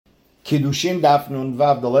Kidushin Daf Nun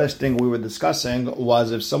Vav, the last thing we were discussing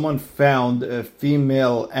was if someone found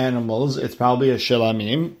female animals, it's probably a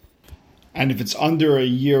shilamim. And if it's under a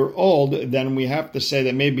year old, then we have to say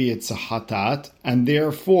that maybe it's a hatat, and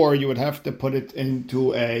therefore you would have to put it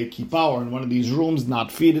into a kippah or in one of these rooms,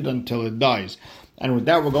 not feed it until it dies. And with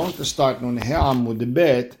that, we're going to start Nun He'am with the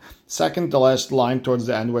bet, second to last line towards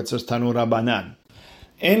the end where it says Tanu Rabbanan.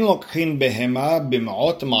 In lokhin behema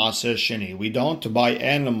b'maot maaser sheni. We don't buy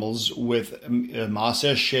animals with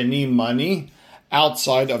maaser sheni money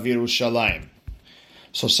outside of Yerushalayim.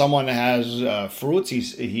 So someone has fruits,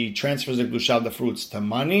 he transfers the kedusha of the fruits to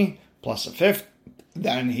money plus a fifth.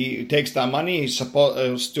 Then he takes that money, he's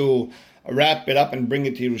supposed to wrap it up and bring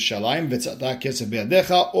it to Yerushalayim.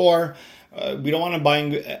 Or we don't want to buy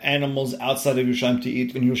animals outside of Yerushalayim to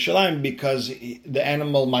eat in Yerushalayim because the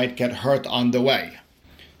animal might get hurt on the way.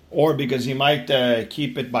 Or because he might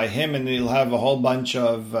keep it by him and he'll have a whole bunch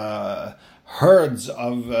of herds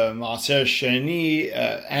of Maaser Sheni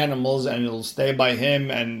animals and it'll stay by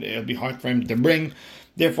him and it'll be hard for him to bring.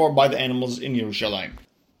 Therefore, buy the animals in Yerushalayim.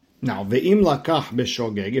 Now, ve'im lakach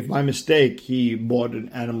b'shogeg, if by mistake he bought an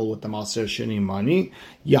animal with the Maaser Sheni money,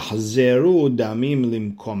 yahzeru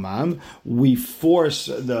damim limkomam, we force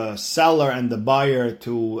the seller and the buyer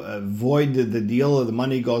to void the deal. The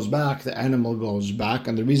money goes back, the animal goes back,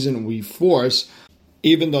 and the reason we force,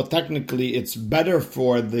 even though technically it's better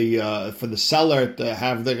for the seller to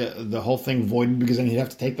have the whole thing voided because then he'd have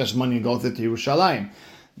to take this money and go with it to Yerushalayim.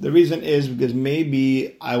 The reason is because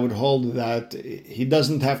maybe I would hold that he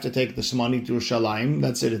doesn't have to take this money to Yerushalayim.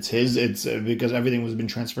 That's it, it's his. It's because everything was been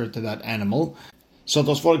transferred to that animal. So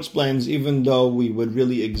Tosfot explains, even though we would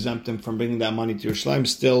really exempt him from bringing that money to Yerushalayim,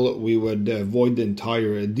 still we would void the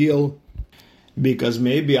entire deal. Because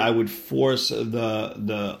maybe I would force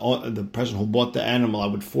the person who bought the animal, I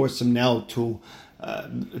would force him now to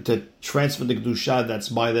transfer the kedusha that's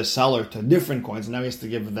by the seller to different coins. Now he has to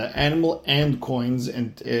give the animal and coins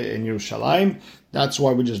in Yerushalayim. That's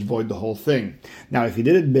why we just void the whole thing. Now, if he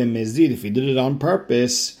did it b'mezid, if he did it on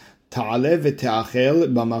purpose, ta'aleh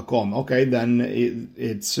v'te'achel b'makom. Okay, then it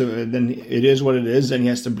is what it is, and he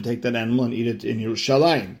has to take that animal and eat it in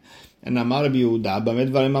Yerushalayim. And Amar Rabbi Yehuda, B'med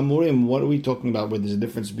Dvarim Amurim, what are we talking about where there's a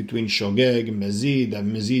difference between Shogeg and Mezid?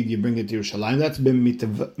 And Mezid, you bring it to Yerushalayim. That's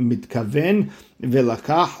mitkaven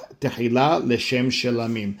v'lakach tehila l'shem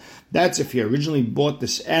shelamim. That's if you originally bought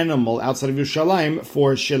this animal outside of Yerushalayim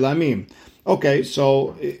for shelamim. Okay,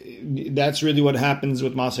 so that's really what happens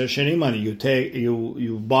with Maaser Sheni money. You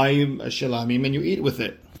buy a shelamim and you eat with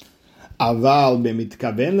it. If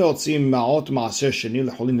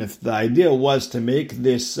the idea was to make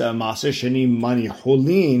this Maaser Sheni money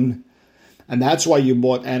hulin, and that's why you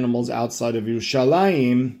bought animals outside of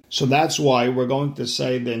Yerushalayim, so that's why we're going to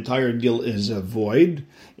say the entire deal is void.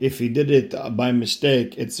 If he did it by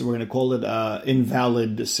mistake, we're going to call it an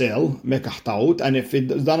invalid sale, mekach ta'ut, and if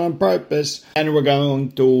it's done on purpose, then we're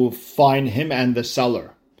going to fine him and the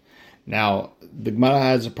seller. Now, the Gemara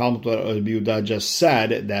has a problem with what Rabbi Yehuda just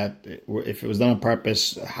said, that if it was done on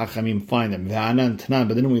purpose, Hachamim find them.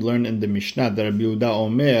 But then we learn in the Mishnah that Rabbi Yehuda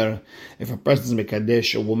Omer, if a person is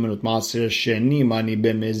mekadesh a woman with Maaser Sheni money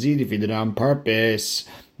b'mezid, if he did it on purpose,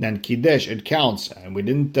 then Kiddush, it counts. And we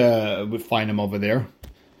didn't find him over there.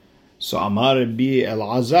 So Amar Rabbi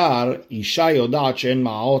Elazar, Isha yodat she'en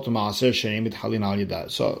ma'ot Maaser Sheni mitchalin al yada.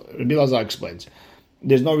 So Rabbi Elazar explains,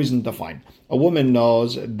 there's no reason to fine. A woman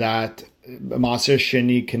knows that Maaser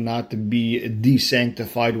Sheni cannot be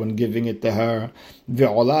desanctified when giving it to her,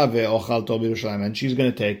 and she's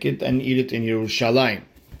going to take it and eat it in Yerushalayim.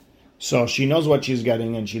 So she knows what she's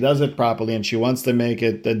getting and she does it properly and she wants to make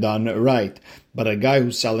it done right. But a guy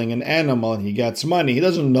who's selling an animal and he gets money, he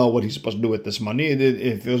doesn't know what he's supposed to do with this money.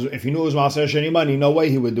 If he knew it was Maaser Sheni money, no way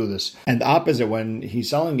he would do this. And the opposite, when he's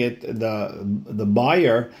selling it, the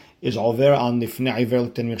buyer is over on nifnei iver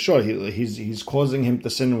l'ten mikshor. He's causing him to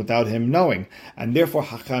sin without him knowing, and therefore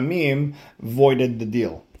Hachamim voided the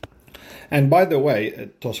deal. And by the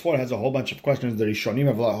way, Tosfot has a whole bunch of questions. The Rishonim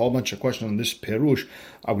have a whole bunch of questions on this Perush.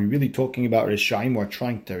 Are we really talking about Rishaim or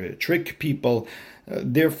trying to trick people?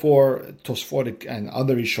 Therefore, Tosfot and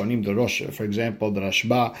other Rishonim, the Rosh, for example, the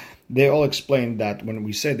Rashba, they all explain that when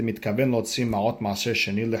we say the mitkaven lotzim ma'ot maaser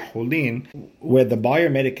sheni lechulin, where the buyer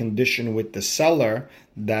made a condition with the seller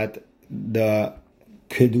that the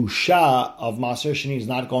kedusha of Maaser Sheni is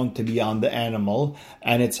not going to be on the animal,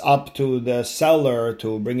 and it's up to the seller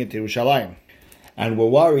to bring it to Yerushalayim. And we're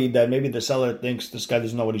worried that maybe the seller thinks this guy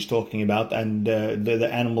doesn't know what he's talking about, and the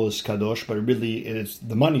animal is kadosh, but really it's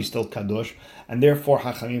the money still kadosh, and therefore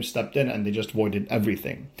Hachamim stepped in and they just voided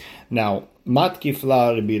everything. Now,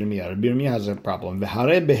 matkifla Rabbi Yirmiyah. Rabbi Yirmiyah has a problem.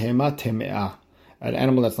 V'harei behema teme'ah. An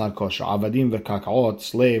animal that's not kosher. Avadim v'kakaot,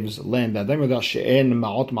 slaves, land. A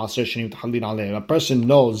person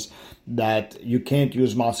knows that you can't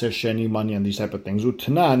use Maaser Sheni money and these type of things.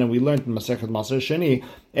 Utanan, and we learned in Masechet Maaser Sheni,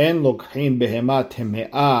 en lokhin behema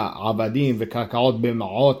teme'ah, avadim v'kakaot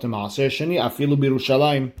b'ma'ot Maaser Sheni, afilu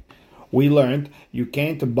b'Yerushalayim. We learned you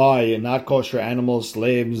can't buy not kosher animals,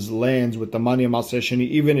 slaves, lands with the money of Maaser Sheni,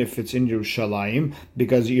 even if it's in Yerushalayim,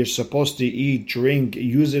 because you're supposed to eat, drink,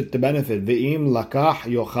 use it to benefit. Ve'im lakach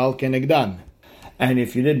yochal kenegdan. And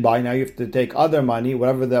if you did buy, now you have to take other money,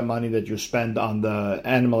 whatever that money that you spend on the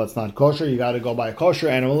animal that's not kosher, you got to go buy a kosher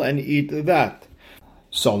animal and eat that.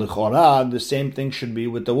 So l'chora, the same thing should be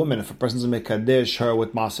with the woman. If a person's mekadesh her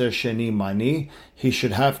with Maaser Sheni money, he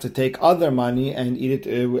should have to take other money and eat it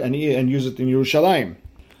and use it in Yerushalayim.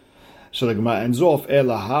 So the Gemara ends off,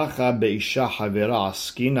 Elahacha be'isha havera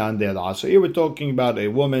askinan de'ela. So here we're talking about a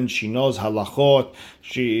woman, she knows halachot,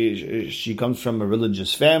 she comes from a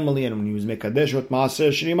religious family, and when you mekadesh with Maaser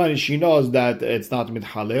Sheni money, she knows that it's not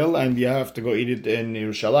mithalel, and you have to go eat it in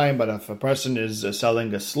Yerushalayim. But if a person is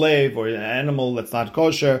selling a slave or an animal that's not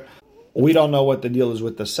kosher, we don't know what the deal is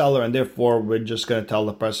with the seller, and therefore we're just going to tell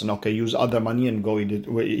the person, okay, use other money and go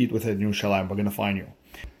eat with it in Yerushalayim. We're going to fine you.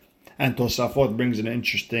 And Tosafot brings an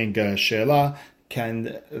interesting she'ela.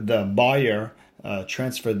 Can the buyer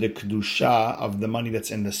transfer the kedusha of the money that's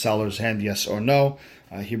in the seller's hand, yes or no?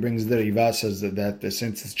 He brings the Riva, says that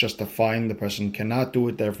since it's just a fine, the person cannot do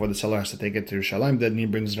it, therefore the seller has to take it to Yerushalayim. Then he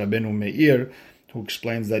brings Rabbeinu Meir, who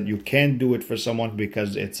explains that you can't do it for someone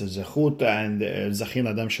because it's a zechut and zachin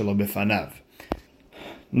adam shelo befanav.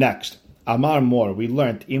 Next. Amar more, we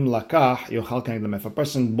learned im lakach yochal kenegdam. If a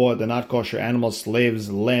person bought the not kosher animals,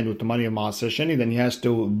 slaves, land with the money of Maaser Sheni, then he has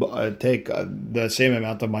to take the same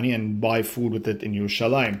amount of money and buy food with it in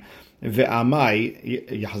Yerushalayim.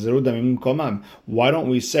 Ve'amai yachzeru damim komam. Why don't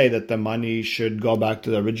we say that the money should go back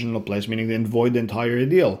to the original place, meaning then void the entire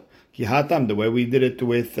deal? Kihatam, the way we did it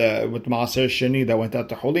with Maaser Sheni that went out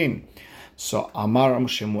to Holin. So Amar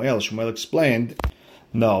Shmuel explained.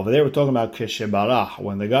 No, but they were talking about Kishebarach.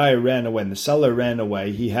 When the guy ran away, when the seller ran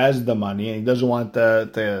away, he has the money and he doesn't want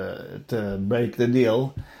to break the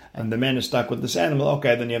deal, and the man is stuck with this animal.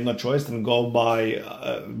 Okay, then you have no choice. Then go buy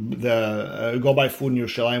food in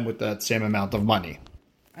Yerushalayim with that same amount of money.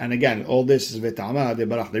 And again, all this is v'ta'amah de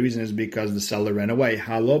barach. The reason is because the seller ran away.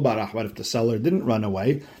 Halo barach. But if the seller didn't run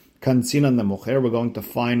away, kansinan the mocher, we're going to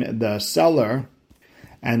find the seller,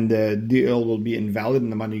 and the deal will be invalid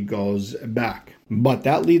and the money goes back. But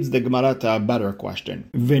that leads the Gemara to a better question.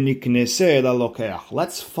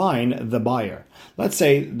 Let's find the buyer. Let's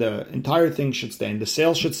say the entire thing should stand, the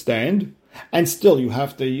sale should stand, and still you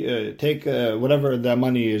have to take whatever the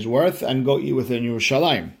money is worth and go eat within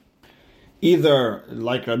Yerushalayim. Either,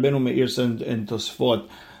 like Rabbeinu Meir said in Tosfot,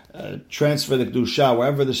 transfer the Kedusha,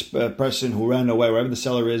 wherever this person who ran away, wherever the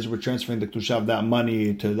seller is, we're transferring the Kedusha of that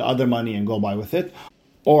money to the other money and go buy with it.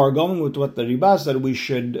 Or going with what the Riba said, we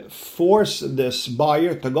should force this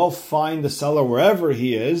buyer to go find the seller wherever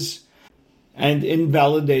he is and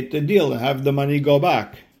invalidate the deal and have the money go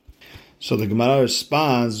back. So the Gemara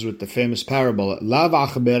responds with the famous parable, Lav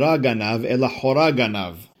achbera ganav ela chora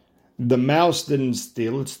ganav. The mouse didn't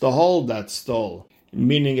steal, it's the hole that stole.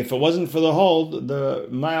 Meaning if it wasn't for the hole, the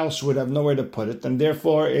mouse would have nowhere to put it, and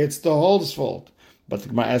therefore it's the hole's fault. But the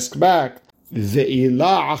Gemara asks back, but if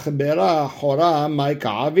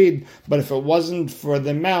it wasn't for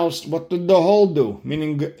the mouse, what did the hole do?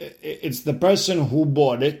 Meaning, it's the person who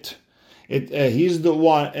bought it. He's the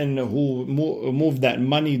one who moved that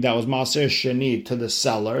money that was Maaser Sheni to the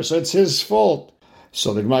seller, so it's his fault.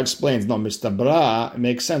 So the Gemara explains, no, Mr. Bra, it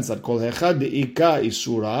makes sense that kol hechad ika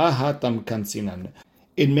isura hatam kansinan.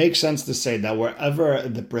 It makes sense to say that wherever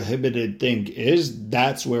the prohibited thing is,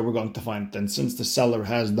 that's where we're going to find it. And since the seller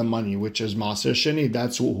has the money, which is Maaser Sheni,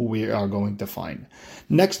 that's who we are going to find.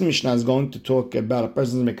 Next Mishnah is going to talk about a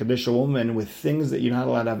person's mekadesh a woman with things that you're not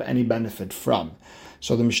allowed to have any benefit from.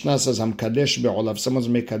 So the Mishnah says, Hamkadesh be'olav, someone's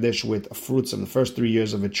mekadesh with fruits of the first 3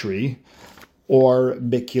 years of a tree, or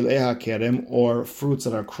bekileha kerem, or fruits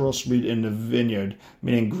that are crossbreed in the vineyard,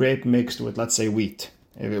 meaning grape mixed with, let's say, wheat.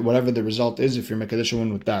 Whatever the result is, if you're mekadesh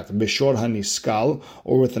one with that, bishor haniskal,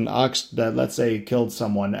 or with an ox that, let's say, killed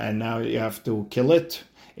someone and now you have to kill it.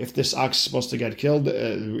 if this ox is supposed to get killed,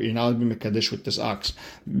 you're not going to be mekadesh with this ox.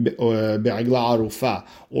 Be'agla arufa.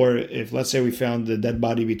 Or if, let's say, we found the dead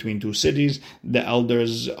body between two cities, the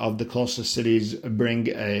elders of the closest cities bring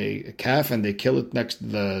a calf and they kill it next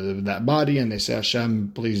to that body, and they say,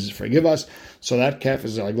 Hashem, please forgive us. So that calf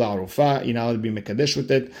is agla arufa. You're not allowed to be mekadesh with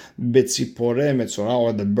it. Betzipore metzorah,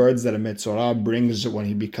 or the birds that a metzorah brings when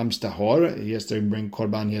he becomes tahor. He has to bring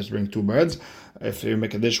korban. He has to bring two birds. If you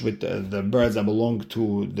make a dish with the birds that belong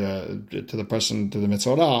to the person, to the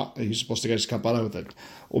metzorah, he's supposed to get his kapara with it.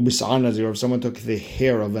 Ubisa'ar nazir, if someone took the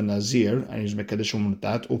hair of a nazir and he's make a dish with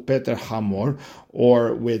that. Upeter hamor,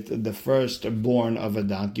 or with the firstborn of a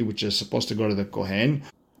donkey, which is supposed to go to the kohen,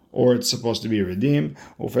 or it's supposed to be redeemed,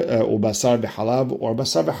 or basar b'halav, or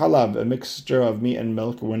basar b'halav, a mixture of meat and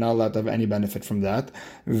milk. We're not allowed to have any benefit from that.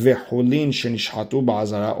 V'chulin shenishhatu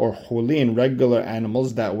ba'azara, or chulin, regular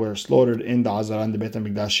animals that were slaughtered in the azara, in the Beit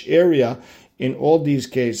HaMikdash area. In all these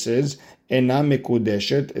cases, ena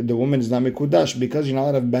mekudeshet, the woman is not mekudash, because you're not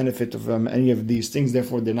allowed to have benefit from any of these things.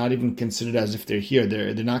 Therefore, they're not even considered as if they're here.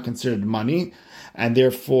 They're not considered money, and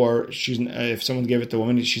therefore, if someone gave it to a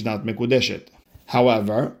woman, she's not mekudeshet.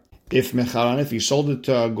 However, if he sold it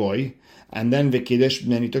to a goy, and then v'kidesh,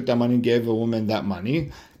 then he took that money and gave a woman that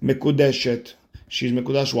money, mekudeshet, she's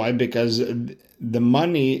mekudash. Why? Because the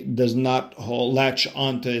money does not latch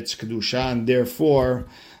onto its kedusha, and therefore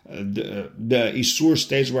the isur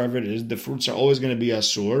stays wherever it is. The fruits are always going to be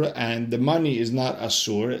asur, and the money is not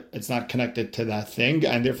asur. It's not connected to that thing,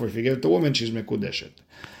 and therefore, if you give it to a woman, she's mekudeshet.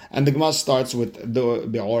 And the Gemara starts with the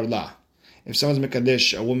be'orla. If someone's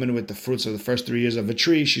mekadesh a woman with the fruits of the first 3 years of a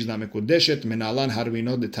tree, she's not mekudeshet. Minalan, how do we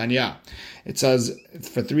know? The Tanya. It says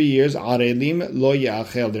for 3 years, arelim lo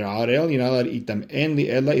ya'achel. They're arel, you're not allowed to eat them. En li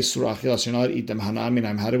ella isur achil, so you're not allowed to eat them.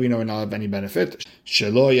 Hanaminam, how do we know we're not have any benefit?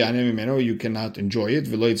 Shelo ya'anem imeno, you cannot enjoy it.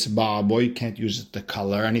 Velo yitzba'a bo, you can't use it to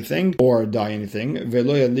color anything or dye anything.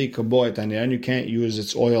 Velo yadlik bo et aner, and you can't use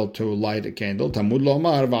its oil to light a candle. Tamud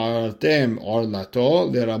lomar va'artem orlato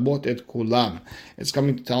lerabot et kulam. It's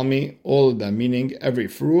coming to tell me all of them, meaning every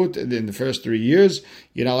fruit in the first 3 years,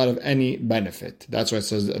 you're not allowed to have any benefit. That's why it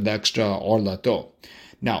says the extra orlato.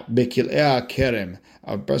 Now, bekil'ea kerem,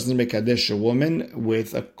 a person mekadesh a woman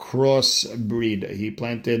with a cross breed. He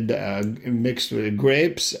planted mixed with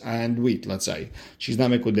grapes and wheat, let's say. She's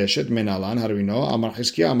not mekudeshet, menalan, how do we know? Amar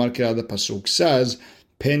Chizkiah, Amar Kirah, the pasuk says,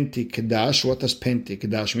 Penti Kedash. What does Penti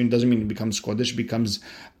Kedash mean? It doesn't mean it becomes Kodesh, it becomes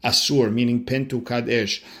Asur, meaning Pentu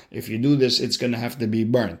Kadesh. If you do this, it's going to have to be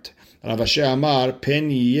burnt. Rav Asher Amar, Pen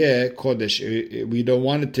Yeh Kodesh. We don't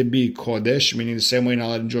want it to be Kodesh, meaning the same way you're not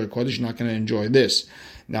allowed to enjoy Kodesh, you're not going to enjoy this.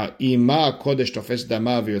 Now, Ima Kodesh Tofes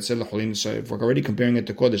Dama V'Yotzeh L'Cholin. So if we're already comparing it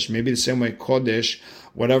to Kodesh, maybe the same way Kodesh,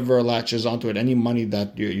 whatever latches onto it, any money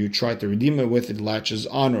that you try to redeem it with, it latches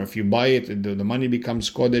on, or if you buy it, the money becomes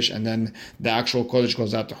Kodesh, and then the actual Kodesh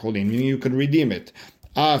goes out to Cholin, meaning you could redeem it.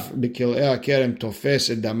 Af b'kil'ei kerem tofes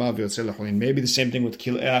dama v'yotzeh l'cholin. Maybe the same thing with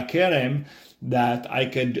kil'ei kerem, that I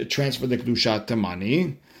could transfer the kedusha to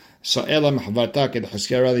money. So ela mehvarta ked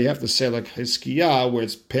Chizkiah, you have to say like Chizkiah, where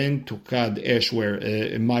it's pen to kad esh, where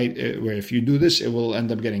where if you do this, it will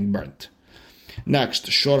end up getting burnt.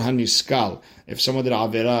 Next, shor haniskal. If someone did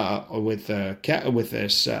avera with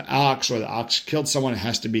this ox, or the ox killed someone, it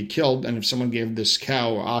has to be killed. And if someone gave this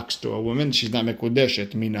cow or ox to a woman, she's not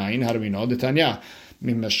mekudeshet. Minayin, how do we know? The Tanya.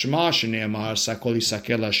 When it says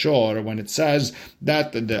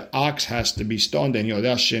that the ox has to be stoned, and I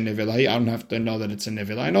don't have to know that it's a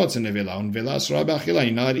nevela. I know it's a nevela.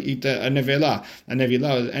 You're not to eat a nevela. A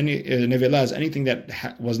nevela is anything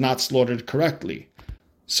that was not slaughtered correctly.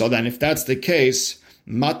 So then, if that's the case,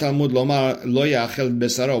 why do you have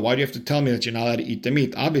to tell me that you're not allowed to eat the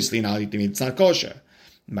meat? Obviously, you're not allowed to eat the meat. It's not kosher.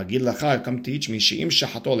 Come teach me. It's coming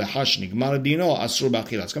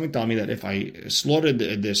to tell me that if I slaughtered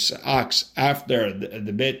this ox after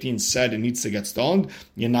the Beit Din said it needs to get stoned,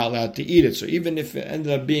 you're not allowed to eat it. So even if it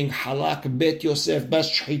ended up being halak Bet Yosef,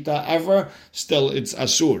 best shechita ever, still it's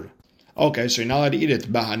asur. Okay, so you're not allowed to eat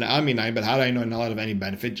it. But how do I know you're not allowed to have any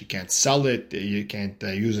benefit? You can't sell it. You can't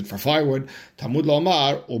use it for firewood. Tamud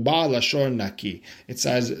lomar uba lashor naki. It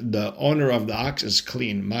says the owner of the ox is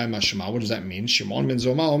clean. Ma mashma. What does that mean? Shimon ben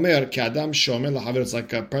Zoma omer ki adam shomer lahaver. It's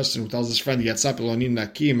like a person who tells his friend yatzap elonin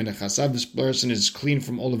naki menechasav. This person is clean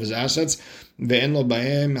from all of his assets. Ve'en lo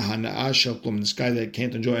bahem hanaa shel klum. This guy that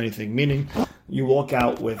can't enjoy anything. Meaning, you walk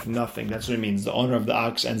out with nothing. That's what it means. The owner of the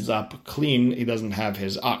ox ends up clean. He doesn't have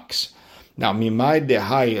his ox. Now, mimai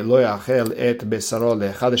dehai lo yachel et besaro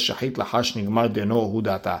le'echad shachit lahash nigmar deno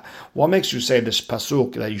hudata. What makes you say this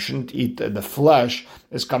pasuk that you shouldn't eat the flesh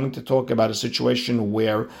is coming to talk about a situation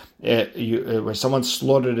where where someone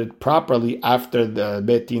slaughtered it properly after the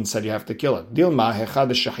Beit Din said you have to kill it? Dilma hechad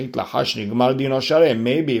shachit lahash nigmar deno shareh.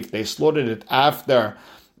 Maybe if they slaughtered it after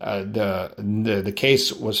the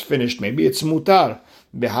case was finished, maybe it's mutar.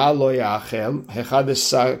 Maybe the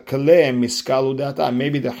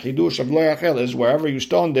chidush of lo yachel is wherever you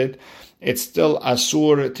stoned it, it's still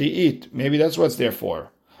asur to eat. Maybe that's what it's there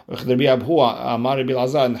for. Rabbi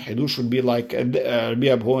chidush would be like Rabbi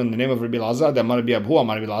Abhu in the name of Rabbi Elazar. Rabbi Abhu,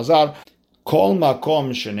 Amar Rabbi Elazar. Kol makom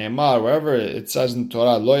shenemar, wherever it says in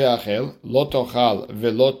Torah, lo yachel, lo tochal,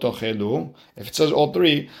 velo tochelu. If it says all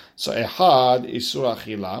three, so ehad isur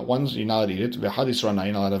achila, one's you're not allowed to eat it, vehad isur ana,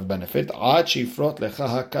 you're not allowed to have benefit. Ad shifrot lecha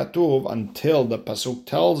hakatuv, until the pasuk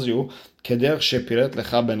tells you, keder shepiret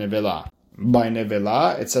lecha benevela. By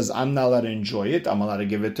nevela, it says I'm not allowed to enjoy it. I'm allowed to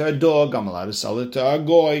give it to a dog. I'm allowed to sell it to a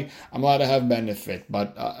goy. I'm allowed to have benefit.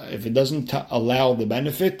 But if it doesn't allow the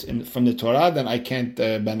benefit from the Torah, then I can't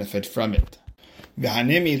benefit from it. When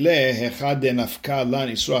Rabbi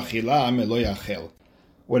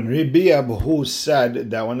Abhu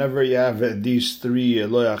said that whenever you have these three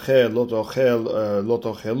lo yachel, lo tochel, lo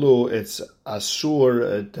tochelu, it's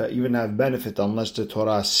asur to even have benefit unless the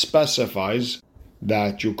Torah specifies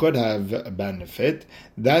that you could have benefit.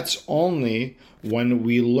 That's only when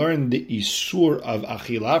we learn the isur of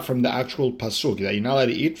achila from the actual pasuk, that you're not allowed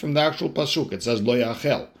to eat from the actual pasuk. It says lo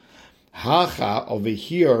yachel. Hacha over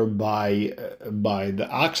here by the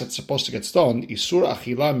ox that's supposed to get stoned, isur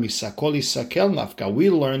achila misakol isakel nafka.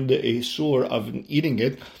 We learned the isur of eating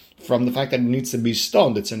it from the fact that it needs to be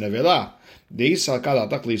stoned. It's a nevela. Because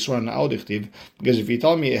if you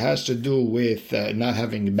tell me it has to do with not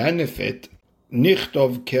having benefit,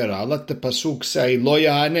 Nichtov kera, let the pasuk say lo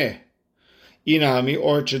yahaneh. Inami,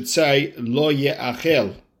 or it should say lo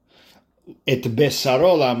ye'achel. Et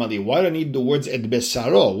besaro la'amali. Why do I need the words et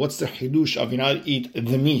besaro? What's the chidush of you not eat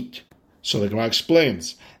the meat? So the Gemara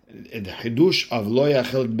explains. The chidush of lo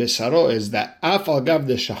ye'achel et besaro is that af al gav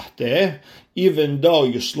de shahteh, even though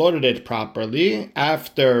you slaughtered it properly,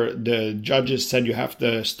 after the judges said you have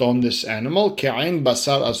to stone this animal, ke'ain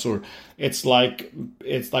basar asur. It's like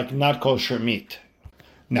not kosher meat.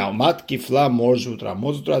 Now, mat kifla mor zutra.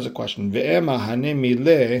 Mor zutra has a question. Ve'ema hane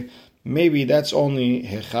mile. Maybe that's only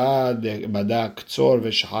hechad badak tzor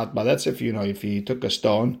v'shahat. But that's if he took a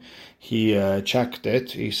stone, he checked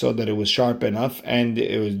it, he saw that it was sharp enough, and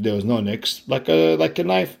there was no nicks, like a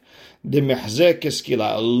knife. The mehzeh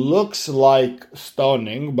keskila looks like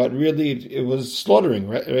stoning, but really it was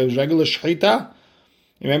slaughtering. It was regular shchita.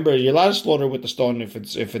 Remember, you're allowed to slaughter with the stone if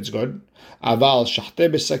it's good. Aval shahteh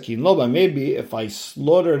b'sakin lo, but maybe if I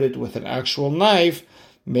slaughtered it with an actual knife,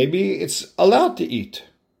 maybe it's allowed to eat.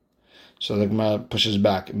 So the Gemara pushes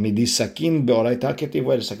back. Midi sakin be'oraita ketiv.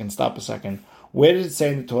 Wait a second, stop a second. Where did it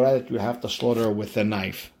say in the Torah that you have to slaughter with a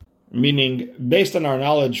knife? Meaning, based on our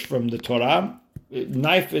knowledge from the Torah,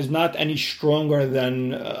 knife is not any stronger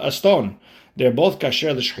than a stone. They're both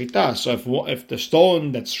kasher l'shchita. So if the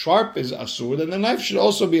stone that's sharp is asur, then the knife should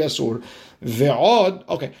also be asur. Ve'od.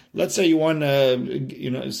 Okay, let's say you want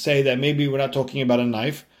to say that maybe we're not talking about a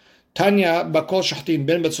knife. Tanya bakol shachtin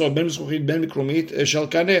ben betzor ben mizruchit ben mikrumit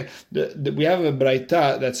shalkaneh. We have a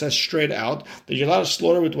braita that says straight out that you're allowed to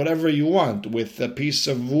slaughter with whatever you want, with a piece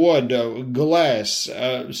of wood, glass,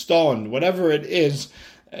 stone, whatever it is.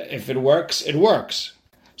 If it works, it works.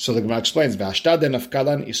 So the Gemara explains, okay,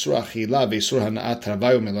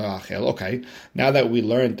 now that we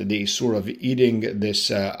learned the isur of eating this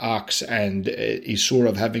ox and isur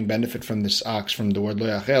of having benefit from this ox from the word lo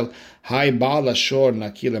yachel, hai ba'al ashor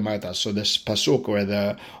naki lemarta. So this pasuk where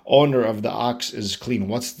the owner of the ox is clean,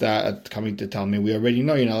 what's that coming to tell me? We already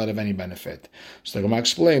know you're not allowed to have any benefit. So the Gemara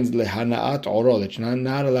explains, lehanaat oro, that you're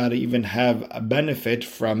not allowed to even have a benefit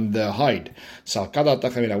from the hide. I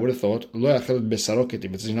would have thought, lo yachel besaro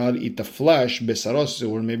ketib, it's not eat the flesh, besaros,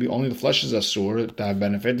 or maybe only the flesh is asur to have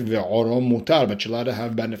benefit, ve'oro mutar, but you're allowed to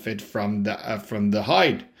have benefit from the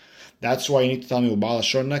hide. That's why you need to tell me ubal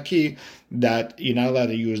ashor naki that you're not allowed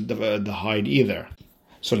to use the hide either.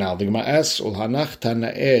 So now the Gemara asks, Ulhanach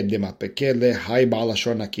Tanae Demapekele Hai Baal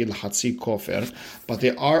Ashor Naki L'Chatzi Kofer. But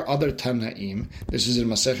there are other Tanaim. This is in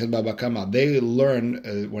Masechet Baba Kama. They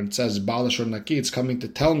learn when it says Baal Ashor Naki, it's coming to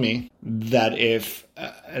tell me that if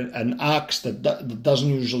an ox that doesn't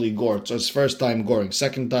usually gore, so it's first time goring,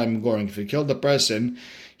 second time goring, if you kill the person,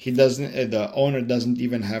 the owner doesn't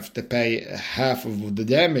even have to pay half of the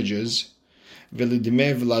damages.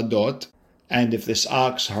 V'lidimei v'ladot. And if this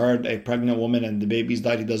ox hurt a pregnant woman and the baby's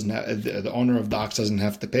died, he doesn't have, the owner of the ox doesn't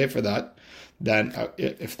have to pay for that. Then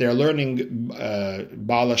if they're learning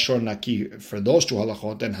Ba'al Ashor Naki for those two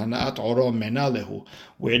halachot, then Hana'at Oro Menalehu,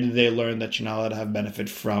 where did they learn that you're not allowed to have benefit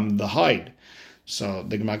from the hide? So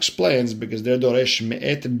the Gemara explains, because they're doresh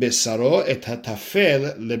me'et besaro et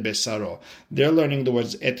hatafel lebesaro. They're learning the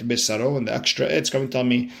words et besaro, and the extra et's going to tell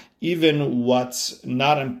me even what's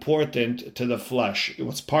not important to the flesh,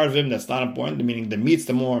 what's part of him that's not important, meaning the meat's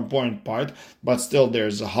the more important part, but still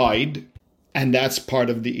there's a hide, and that's part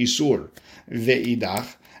of the isur.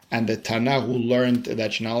 Ve'idach, and the Tana who learned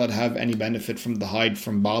that you're not allowed to have any benefit from the hide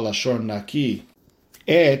from Ba'al Ashor Naki,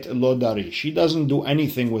 et lo dari. She doesn't do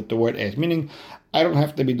anything with the word et, meaning I don't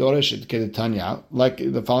have to be doresh et kedetanya, like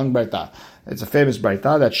the following Braita. It's a famous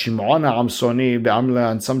Braita that Shimon Amsoni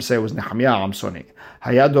be'amla, and some say it was Nehemiah Amsoni.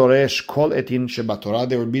 Haya doresh kol etin shebatorah.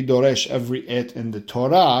 There would be doresh every et in the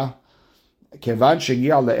Torah. Kevan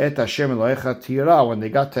shegia le'et Hashem Elohecha tira. When they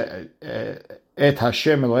got to et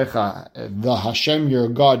Hashem Elohecha, the Hashem your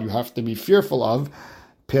God, you have to be fearful of.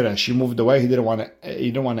 Piresh, he moved away. He didn't want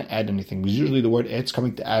to add anything. Because usually the word et's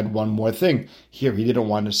coming to add one more thing. Here he didn't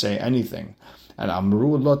want to say anything. And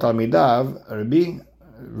Amru lo talmidav,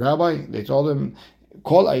 Rabbi, they told him,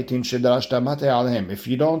 Kol aitin shedarashta matei alehem. If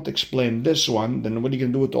you don't explain this one, then what are you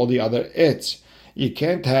going to do with all the other et's? You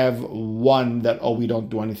can't have one that, we don't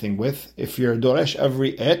do anything with. If you're doresh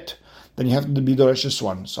every et, then you have to be doresh this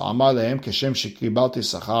one. So amar lehem keshem shekibalti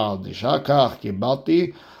sachar al disha kach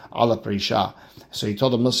kibalti ala prisha. So he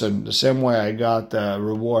told him, listen, the same way I got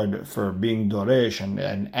reward for being doresh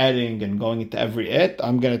and adding and going into every et,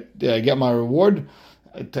 I'm going to get my reward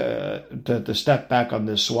to step back on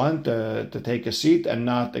this one, to take a seat and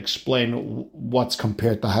not explain what's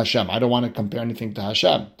compared to Hashem. I don't want to compare anything to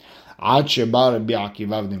Hashem. Until Rabbi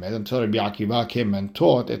Akiva came and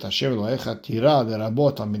taught et Hashem Elohecha tira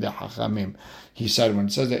derabot talmidei chachamim. He said, when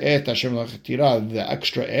it says the et Hashem Elohecha tira, the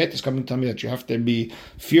extra et is coming to me that you have to be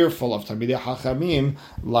fearful of talmidei chachamim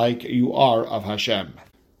like you are of Hashem.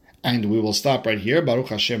 And we will stop right here. Baruch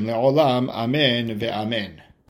Hashem le'olam. Amen ve'amen.